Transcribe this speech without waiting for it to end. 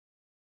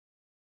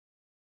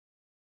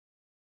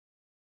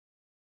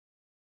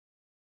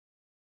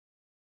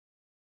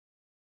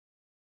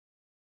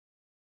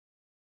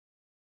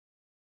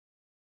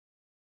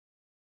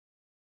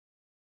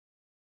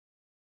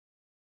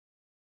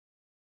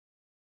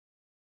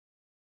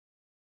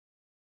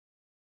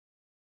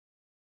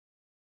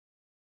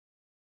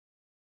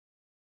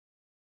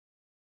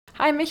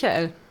Hi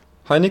Michael.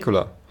 Hi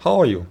Nicola, how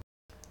are you?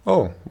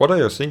 Oh, what are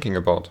you thinking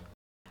about?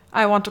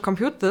 I want to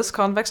compute this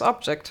convex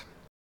object.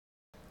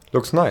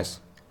 Looks nice.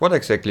 What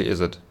exactly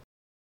is it?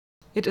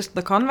 It is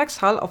the convex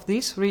hull of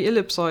these three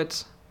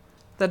ellipsoids.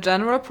 The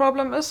general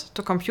problem is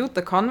to compute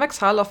the convex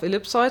hull of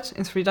ellipsoids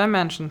in 3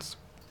 dimensions.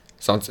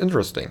 Sounds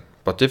interesting,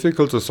 but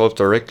difficult to solve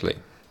directly.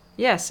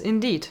 Yes,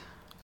 indeed.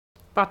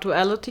 But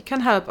duality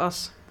can help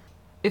us.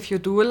 If you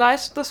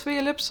dualize the 3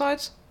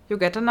 ellipsoids, you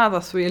get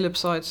another 3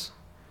 ellipsoids.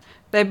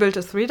 They build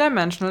a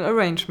 3-dimensional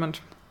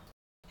arrangement.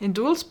 In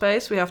dual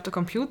space we have to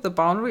compute the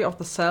boundary of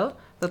the cell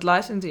that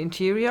lies in the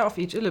interior of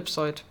each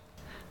ellipsoid.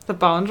 The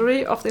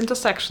boundary of the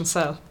intersection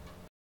cell.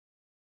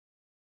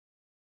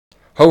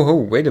 Ho,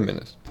 wait a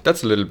minute.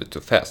 That's a little bit too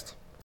fast.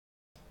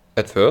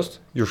 At first,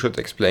 you should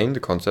explain the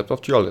concept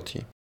of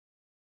duality.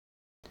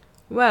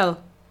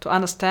 Well, to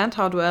understand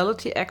how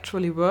duality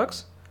actually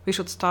works, we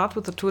should start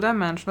with the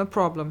 2-dimensional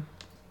problem.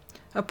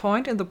 A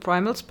point in the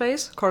primal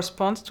space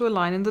corresponds to a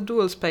line in the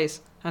dual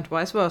space, and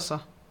vice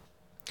versa.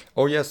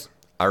 Oh yes,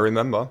 I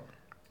remember.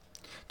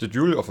 The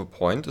dual of a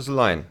point is a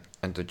line,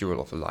 and the dual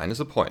of a line is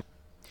a point.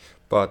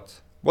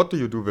 But what do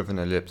you do with an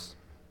ellipse?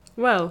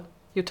 Well,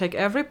 you take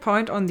every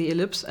point on the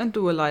ellipse and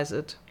dualize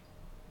it.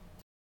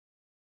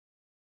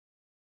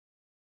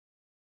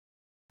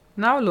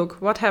 Now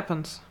look what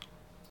happens.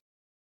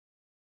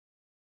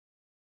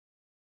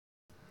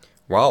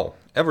 Wow,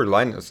 every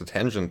line is a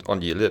tangent on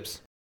the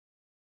ellipse.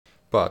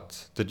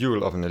 But the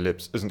dual of an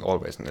ellipse isn't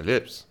always an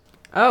ellipse.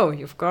 Oh,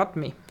 you've got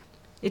me.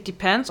 It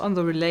depends on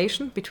the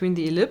relation between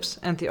the ellipse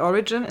and the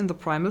origin in the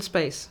primal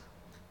space.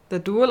 The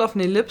dual of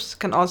an ellipse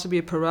can also be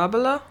a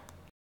parabola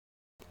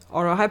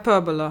or a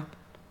hyperbola.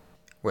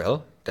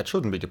 Well, that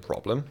shouldn't be the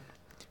problem.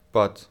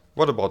 But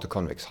what about the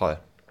convex hull?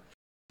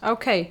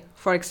 Okay,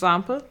 for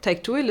example,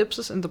 take 2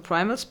 ellipses in the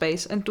primal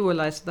space and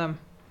dualize them.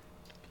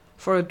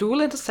 For a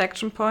dual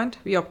intersection point,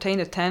 we obtain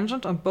a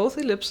tangent on both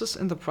ellipses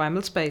in the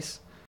primal space.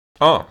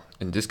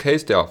 In this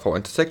case there are 4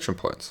 intersection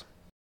points.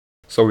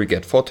 So we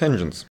get 4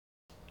 tangents.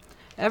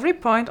 Every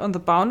point on the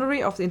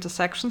boundary of the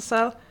intersection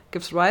cell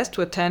gives rise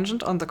to a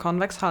tangent on the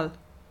convex hull.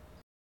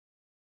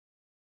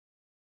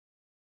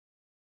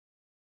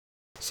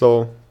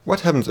 So,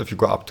 what happens if you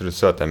go up to the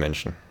 3rd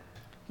dimension?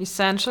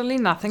 Essentially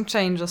nothing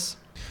changes.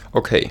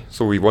 Okay,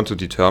 so we want to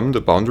determine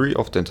the boundary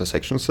of the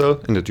intersection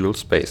cell in the dual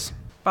space.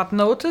 But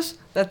notice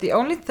that the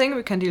only thing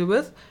we can deal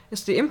with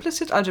is the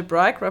implicit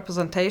algebraic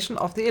representation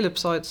of the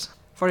ellipsoids.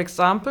 For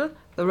example,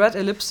 the red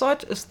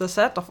ellipsoid is the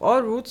set of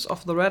all roots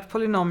of the red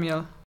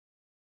polynomial.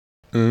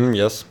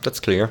 Yes, that's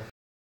clear.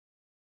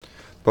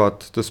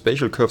 But the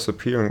spatial curves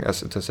appearing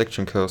as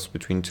intersection curves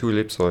between 2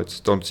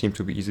 ellipsoids don't seem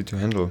to be easy to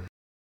handle.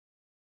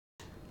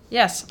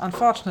 Yes,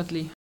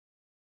 unfortunately.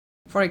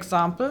 For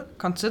example,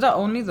 consider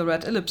only the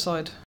red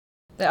ellipsoid.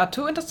 There are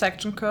 2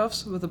 intersection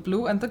curves with the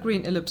blue and the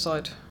green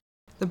ellipsoid.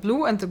 The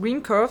blue and the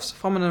green curves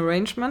form an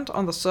arrangement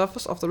on the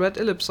surface of the red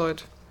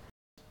ellipsoid.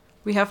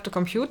 We have to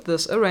compute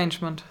this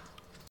arrangement.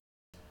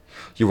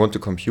 You want to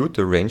compute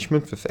the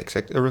arrangement with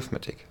exact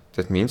arithmetic.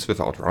 That means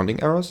without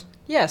rounding errors?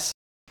 Yes.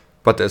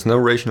 But there's no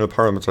rational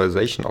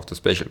parameterization of the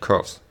spatial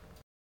curves.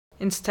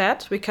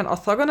 Instead, we can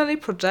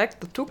orthogonally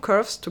project the 2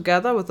 curves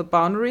together with the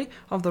boundary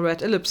of the red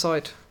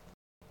ellipsoid.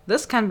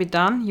 This can be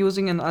done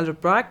using an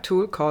algebraic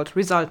tool called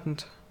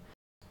resultant.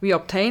 We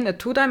obtain a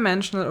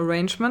 2-dimensional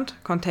arrangement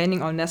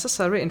containing all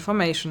necessary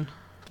information.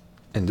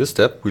 In this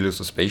step, we lose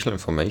the spatial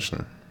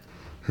information.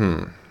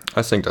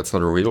 I think that's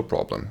not a real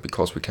problem,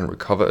 because we can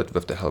recover it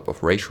with the help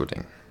of ray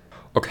shooting.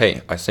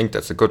 Okay, I think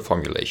that's a good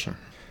formulation.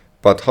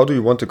 But how do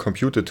you want to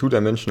compute the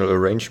 2-dimensional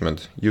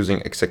arrangement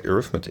using exact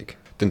arithmetic?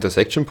 The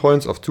intersection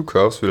points of 2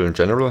 curves will in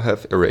general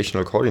have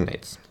irrational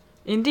coordinates.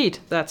 Indeed,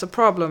 that's a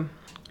problem.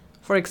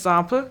 For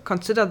example,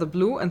 consider the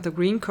blue and the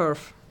green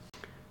curve.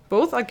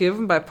 Both are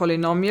given by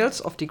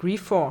polynomials of degree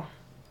 4.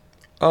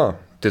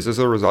 This is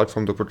a result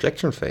from the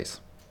projection phase.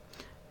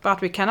 But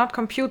we cannot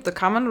compute the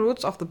common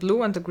roots of the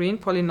blue and the green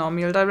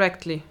polynomial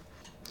directly.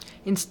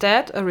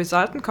 Instead, a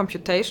resultant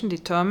computation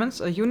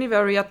determines a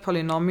univariate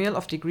polynomial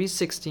of degree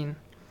 16.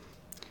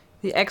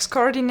 The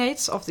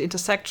x-coordinates of the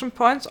intersection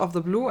points of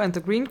the blue and the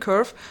green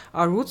curve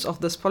are roots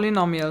of this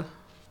polynomial.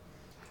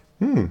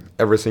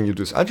 Everything you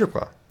do is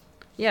algebra.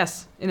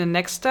 Yes, in the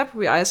next step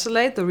we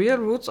isolate the real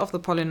roots of the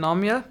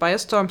polynomial by a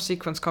Sturm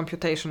sequence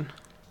computation.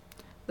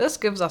 This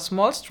gives us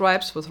small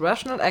stripes with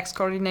rational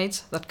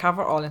x-coordinates that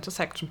cover all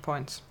intersection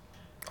points.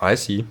 I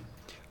see.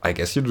 I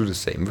guess you do the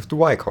same with the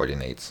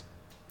y-coordinates.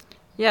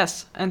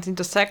 Yes, and the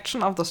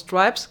intersection of the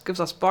stripes gives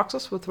us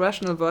boxes with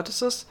rational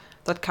vertices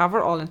that cover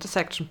all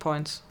intersection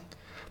points.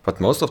 But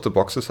most of the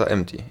boxes are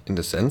empty, in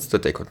the sense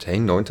that they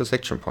contain no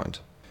intersection point.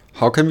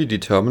 How can we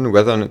determine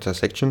whether an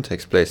intersection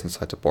takes place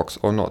inside the box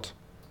or not?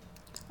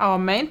 Our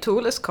main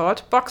tool is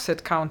called box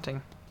hit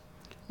counting.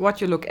 What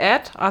you look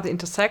at are the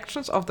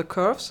intersections of the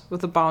curves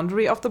with the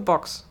boundary of the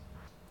box.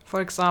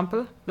 For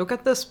example, look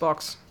at this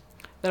box.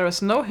 There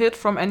is no hit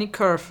from any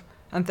curve,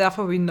 and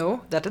therefore we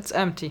know that it's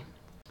empty.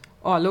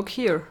 Or look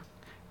here.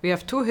 We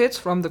have 2 hits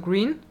from the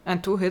green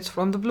and 2 hits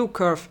from the blue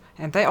curve,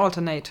 and they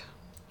alternate.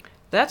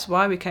 That's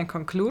why we can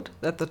conclude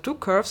that the two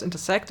curves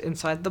intersect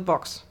inside the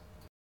box.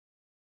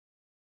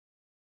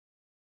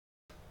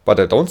 But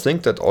I don't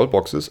think that all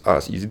boxes are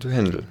as easy to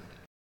handle.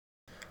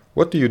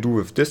 What do you do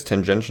with this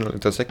tangential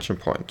intersection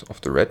point of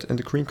the red and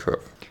the green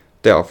curve?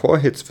 There are 4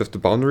 hits with the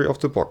boundary of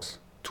the box,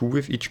 2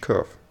 with each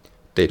curve.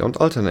 They don't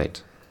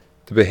alternate.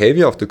 The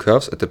behavior of the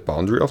curves at the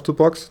boundary of the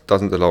box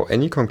doesn't allow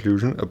any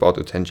conclusion about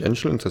a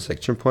tangential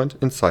intersection point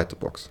inside the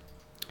box.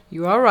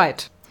 You are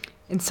right.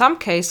 In some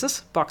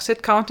cases, box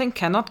hit counting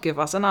cannot give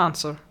us an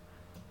answer.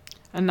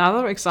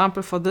 Another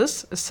example for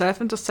this is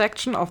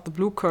self-intersection of the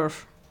blue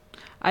curve.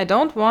 I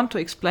don't want to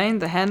explain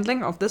the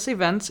handling of these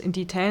events in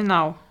detail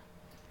now.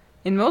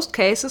 In most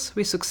cases,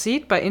 we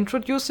succeed by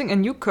introducing a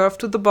new curve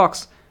to the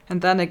box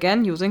and then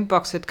again using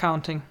box hit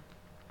counting.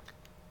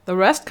 The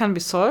rest can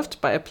be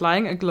solved by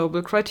applying a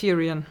global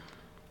criterion.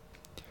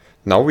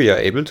 Now we are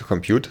able to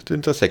compute the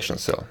intersection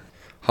cell.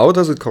 How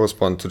does it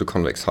correspond to the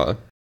convex hull?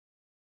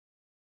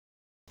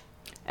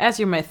 As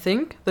you may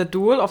think, the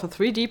dual of a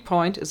 3D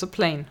point is a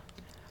plane.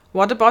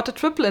 What about a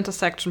triple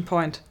intersection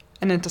point,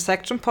 an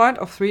intersection point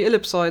of 3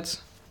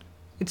 ellipsoids?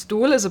 Its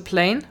dual is a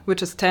plane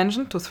which is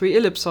tangent to 3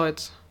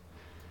 ellipsoids.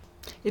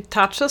 It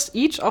touches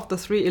each of the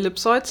 3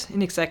 ellipsoids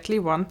in exactly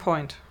 1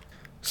 point.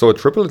 So a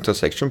triple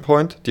intersection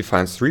point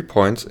defines 3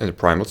 points in the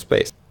primal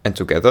space, and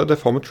together they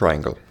form a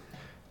triangle.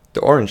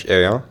 The orange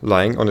area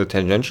lying on the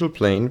tangential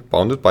plane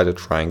bounded by the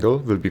triangle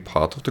will be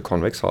part of the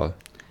convex hull.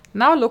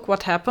 Now look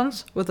what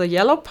happens with the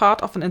yellow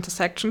part of an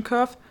intersection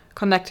curve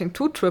connecting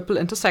 2 triple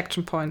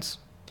intersection points.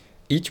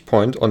 Each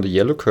point on the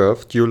yellow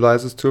curve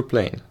dualizes to a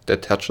plane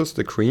that touches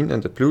the green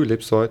and the blue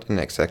ellipsoid in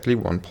exactly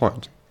 1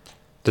 point.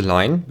 The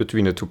line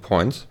between the 2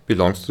 points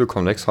belongs to the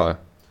convex hull.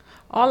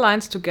 All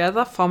lines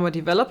together form a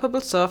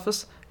developable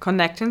surface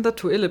connecting the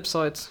 2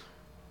 ellipsoids.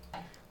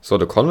 So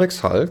the convex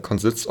hull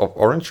consists of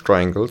orange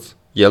triangles,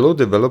 yellow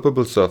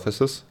developable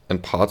surfaces,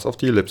 and parts of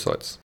the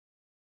ellipsoids.